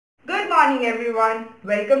morning everyone.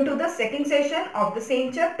 Welcome to the second session of the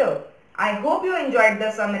same chapter. I hope you enjoyed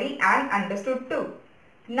the summary and understood too.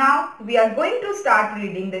 Now we are going to start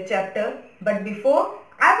reading the chapter, but before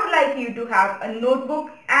I would like you to have a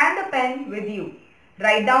notebook and a pen with you.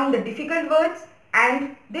 Write down the difficult words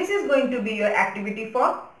and this is going to be your activity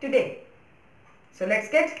for today. So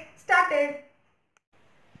let's get started.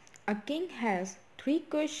 A king has 3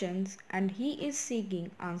 questions and he is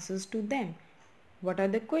seeking answers to them. What are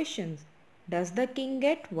the questions? Does the king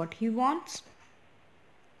get what he wants?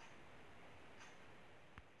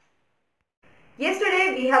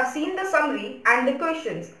 Yesterday we have seen the summary and the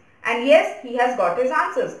questions, and yes, he has got his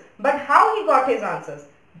answers. But how he got his answers?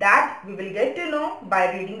 That we will get to know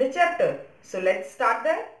by reading the chapter. So let's start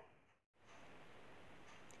there.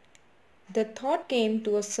 The thought came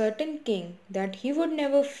to a certain king that he would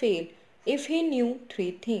never fail if he knew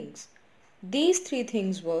 3 things. These 3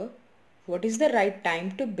 things were: what is the right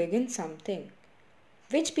time to begin something?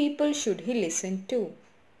 Which people should he listen to?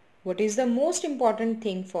 What is the most important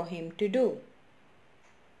thing for him to do?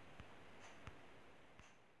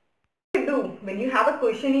 What do you do when you have a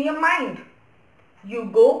question in your mind? You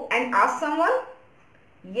go and ask someone?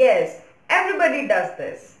 Yes, everybody does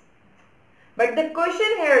this. But the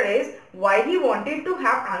question here is why he wanted to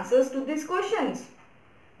have answers to these questions.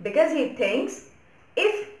 Because he thinks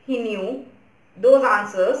if he knew those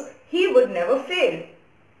answers, he would never fail.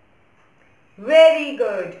 Very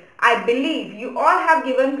good. I believe you all have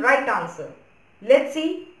given right answer. Let's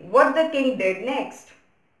see what the king did next.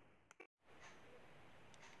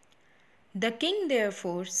 The king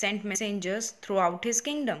therefore sent messengers throughout his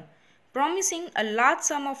kingdom, promising a large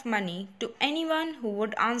sum of money to anyone who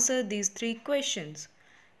would answer these 3 questions.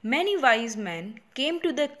 Many wise men came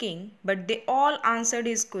to the king, but they all answered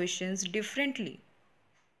his questions differently.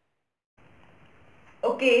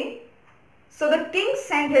 Okay, so the king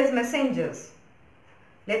sent his messengers.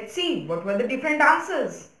 Let's see what were the different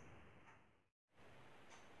answers.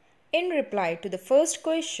 In reply to the first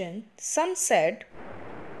question, some said,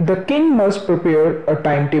 "The king must prepare a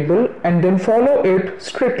timetable and then follow it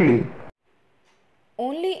strictly."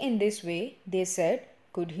 only in this way, they said,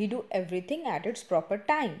 could he do everything at its proper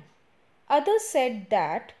time. Others said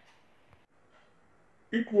that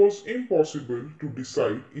it was impossible to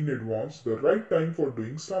decide in advance the right time for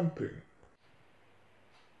doing something.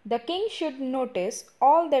 the king should notice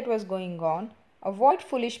all that was going on, avoid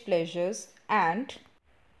foolish pleasures, and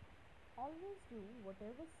always do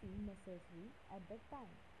whatever seemed necessary at that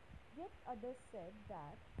time. Yet others said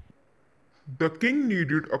that The king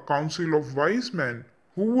needed a council of wise men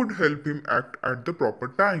who would help him act at the proper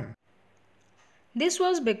time. this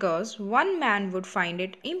was because one man would find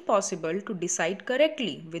it impossible to decide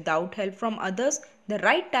correctly without help from others the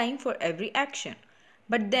right time for every action.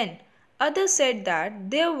 But then others said that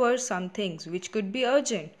there were some things which could be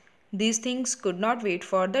urgent. These things could not wait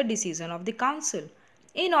for the decision of the council.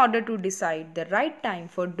 In order to decide the right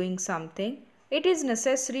time for doing something, it is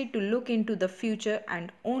necessary to look into the future,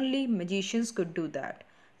 and only magicians could do that.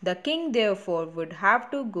 The king therefore would have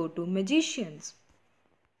to go to magicians.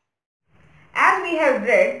 As we have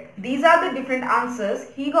read, these are the different answers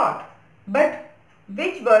he got, but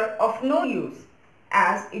which were of no use,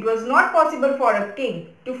 as it was not possible for a king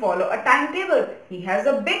to follow a timetable. He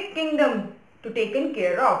has a big kingdom to take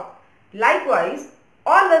care of. Likewise,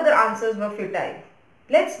 all other answers were futile.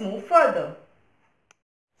 Let's move further.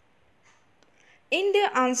 In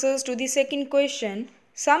their answers to the second question,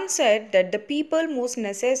 some said that the people most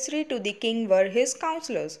necessary to the king were his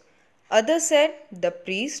counselors. Others said the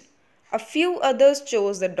priest. A few others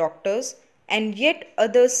chose the doctors, and yet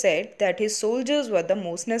others said that his soldiers were the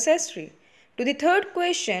most necessary. To the third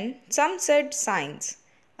question, some said science.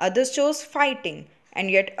 Others chose fighting,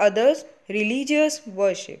 and yet others religious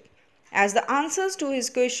worship. As the answers to his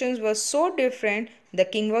questions were so different, the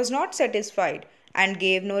king was not satisfied and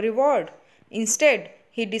gave no reward. Instead,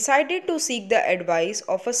 he decided to seek the advice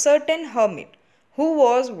of a certain hermit who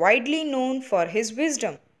was widely known for his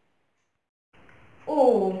wisdom.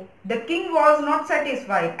 Oh, the king was not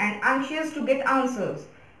satisfied and anxious to get answers.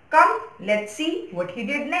 Come, let's see what he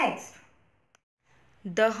did next.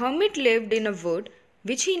 The hermit lived in a wood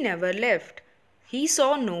which he never left. He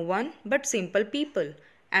saw no one but simple people,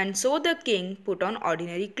 and so the king put on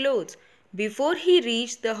ordinary clothes. Before he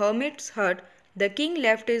reached the hermit's hut, the king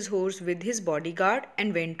left his horse with his bodyguard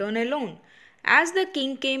and went on alone. As the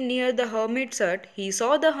king came near the hermit's hut, he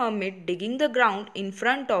saw the hermit digging the ground in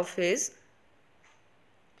front of his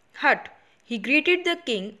hut. He greeted the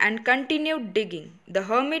king and continued digging. The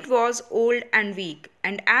hermit was old and weak,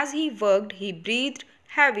 and as he worked, he breathed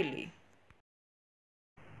heavily.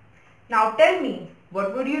 Now tell me,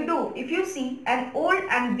 what would you do if you see an old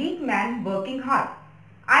and weak man working hard?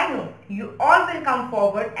 I know you all will come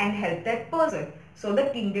forward and help that person. So the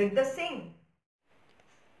king did the same.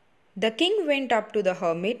 The king went up to the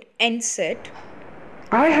hermit and said,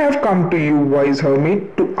 I have come to you, wise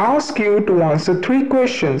hermit, to ask you to answer three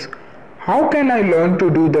questions. How can I learn to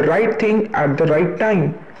do the right thing at the right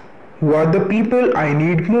time? Who are the people I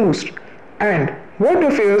need most? And what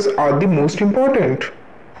affairs are the most important?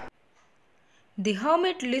 The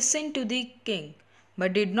hermit listened to the king,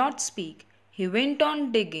 but did not speak. He went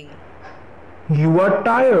on digging. You are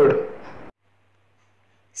tired.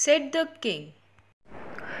 Said the king.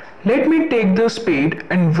 Let me take the spade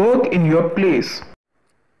and work in your place.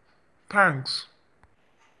 Thanks.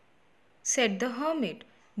 Said the hermit,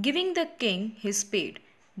 giving the king his spade.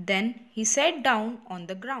 Then he sat down on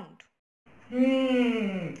the ground.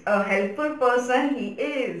 A helpful person he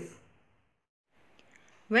is.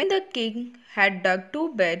 When the king had dug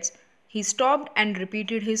 2 beds, he stopped and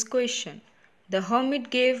repeated his question. The hermit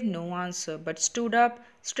gave no answer but stood up,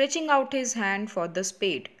 stretching out his hand for the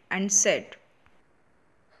spade, and said,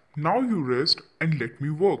 Now you rest and let me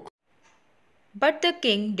work. But the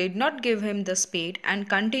king did not give him the spade and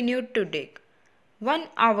continued to dig. 1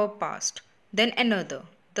 hour passed, then another.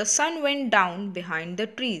 The sun went down behind the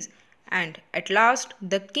trees, and at last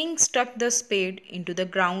the king stuck the spade into the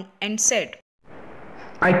ground and said,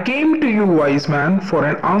 I came to you, wise man, for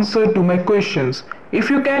an answer to my questions. If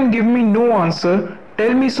you can give me no answer,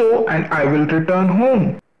 tell me so and I will return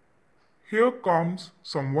home. Here comes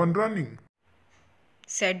someone running.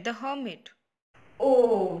 Said the hermit.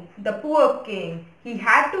 Oh, the poor king. He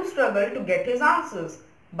had to struggle to get his answers.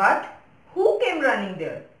 But who came running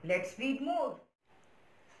there? Let's read more.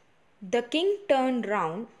 The king turned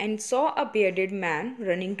round and saw a bearded man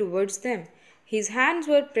running towards them. His hands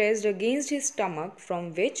were pressed against his stomach,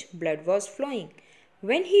 from which blood was flowing.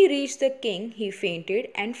 When he reached the king, he fainted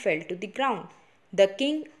and fell to the ground. The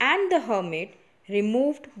king and the hermit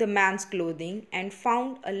removed the man's clothing and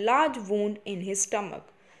found a large wound in his stomach.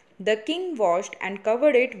 The king washed and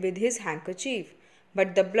covered it with his handkerchief,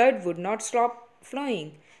 but the blood would not stop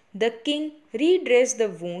flowing. The king redressed the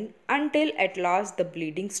wound until at last the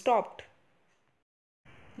bleeding stopped.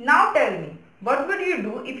 Now tell me, what would you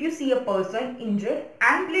do if you see a person injured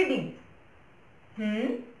and bleeding?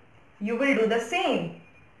 You will do the same,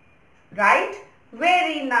 right?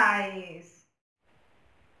 Very nice.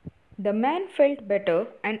 The man felt better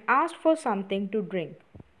and asked for something to drink.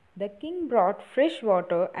 The king brought fresh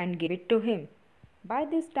water and gave it to him. By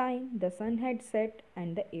this time the sun had set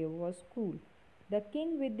and the air was cool. The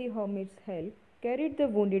king, with the hermit's help, carried the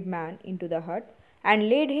wounded man into the hut and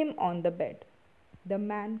laid him on the bed. The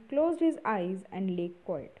man closed his eyes and lay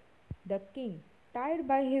quiet. The king, tired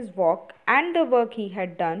by his walk and the work he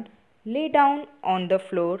had done, lay down on the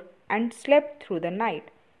floor and slept through the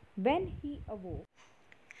night. When he awoke,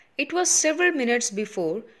 it was several minutes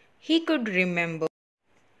before he could remember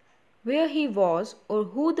where he was or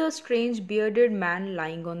who the strange bearded man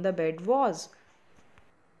lying on the bed was.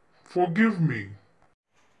 Forgive me.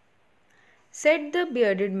 Said the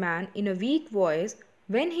bearded man in a weak voice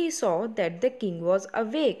when he saw that the king was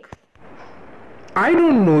awake. I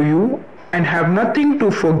don't know you and have nothing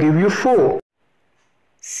to forgive you for.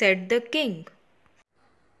 Said the king.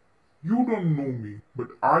 You don't know me, but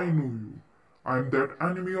I know you. I am that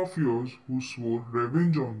enemy of yours who swore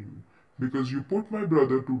revenge on you because you put my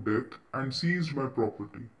brother to death and seized my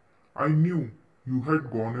property. I knew you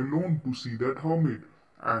had gone alone to see that hermit,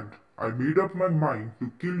 and I made up my mind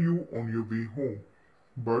to kill you on your way home.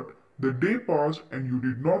 But the day passed and you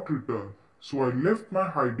did not return, so I left my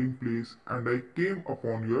hiding place and I came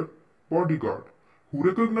upon your bodyguard, who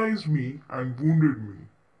recognized me and wounded me.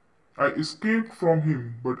 I escaped from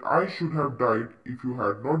him, but I should have died if you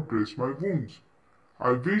had not dressed my wounds.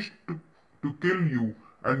 I wished to kill you,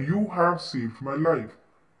 and you have saved my life.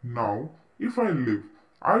 Now, if I live,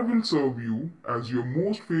 I will serve you as your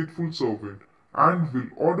most faithful servant, and will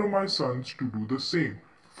order my sons to do the same.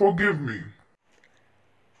 Forgive me.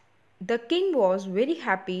 The king was very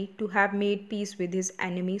happy to have made peace with his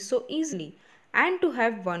enemy so easily and to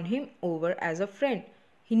have won him over as a friend.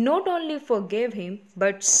 He not only forgave him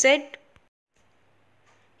but said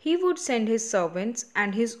he would send his servants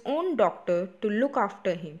and his own doctor to look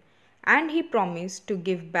after him, and he promised to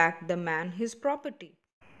give back the man his property.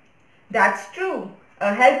 That's true.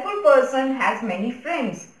 A helpful person has many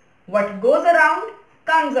friends. What goes around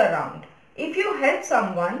comes around. If you help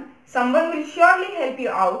someone, someone will surely help you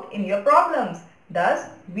out in your problems. Thus,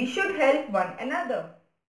 we should help one another.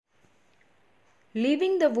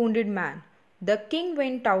 Leaving the wounded man, the king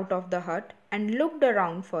went out of the hut and looked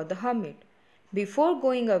around for the hermit. Before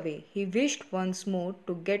going away, he wished once more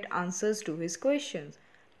to get answers to his questions.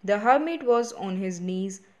 The hermit was on his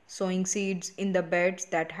knees, sowing seeds in the beds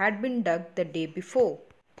that had been dug the day before.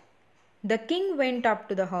 The king went up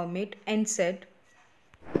to the hermit and said,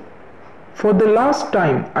 For the last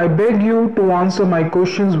time, I beg you to answer my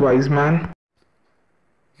questions, wise man.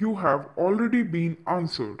 You have already been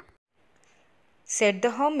answered. said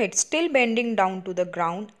the hermit, still bending down to the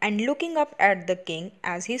ground and looking up at the king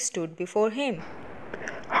as he stood before him.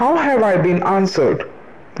 How have I been answered?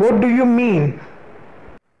 What do you mean?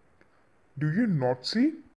 Do you not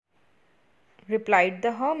see? Replied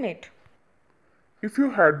the hermit. If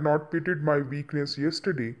you had not pitied my weakness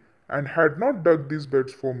yesterday and had not dug these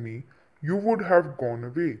beds for me, you would have gone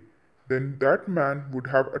away. Then that man would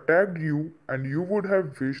have attacked you and you would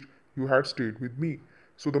have wished you had stayed with me.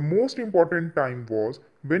 So the most important time was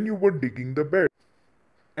when you were digging the bed.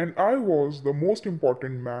 And I was the most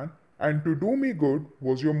important man, and to do me good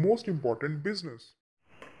was your most important business.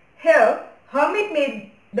 Here, hermit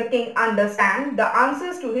made the king understand the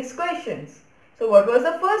answers to his questions. So what was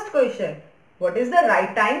the first question? What is the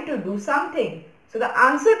right time to do something? So the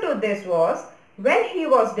answer to this was when he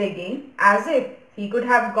was digging, as if he could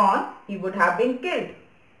have gone, he would have been killed.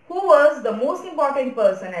 Who was the most important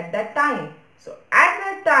person at that time? So at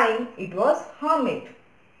that time it was hermit.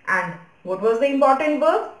 And what was the important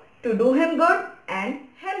work? To do him good and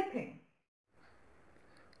help him.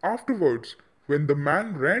 Afterwards, when the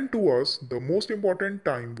man ran to us, the most important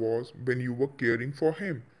time was when you were caring for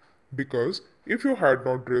him. Because if you had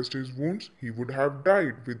not dressed his wounds, he would have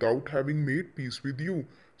died without having made peace with you.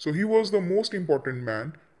 So he was the most important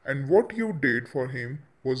man, and what you did for him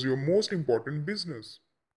was your most important business.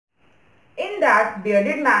 In that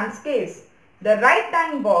bearded man's case, the right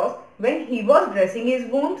time was when he was dressing his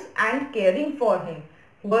wounds and caring for him.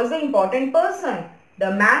 Who was the important person?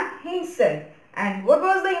 The man himself. And what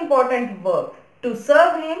was the important work? To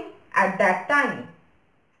serve him at that time.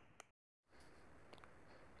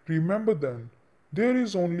 Remember then, there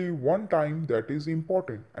is only one time that is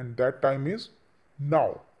important, and that time is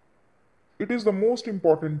now. It is the most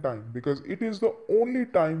important time because it is the only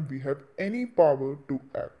time we have any power to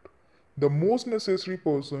act. The most necessary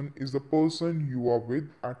person is the person you are with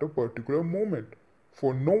at a particular moment.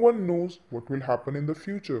 For no one knows what will happen in the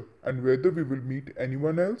future and whether we will meet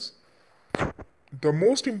anyone else. The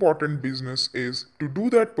most important business is to do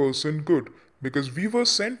that person good because we were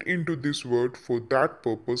sent into this world for that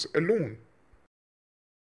purpose alone.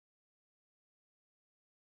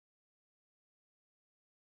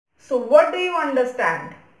 So what do you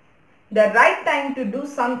understand? The right time to do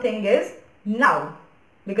something is now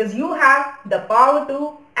because you have the power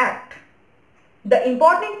to act. The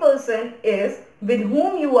important person is with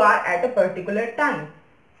whom you are at a particular time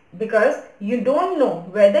because you don't know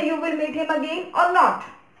whether you will meet him again or not.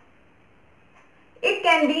 It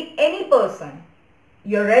can be any person,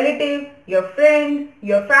 your relative, your friend,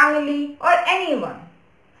 your family or anyone.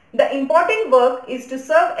 The important work is to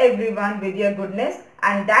serve everyone with your goodness,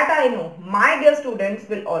 and that I know my dear students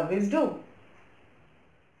will always do.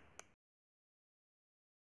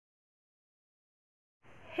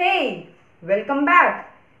 Hey, welcome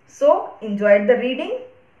back. So, enjoyed the reading?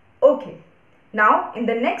 Okay. Now, in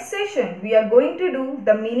the next session, we are going to do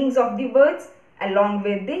the meanings of the words along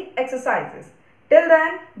with the exercises. Till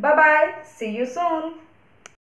then, bye-bye. See you soon.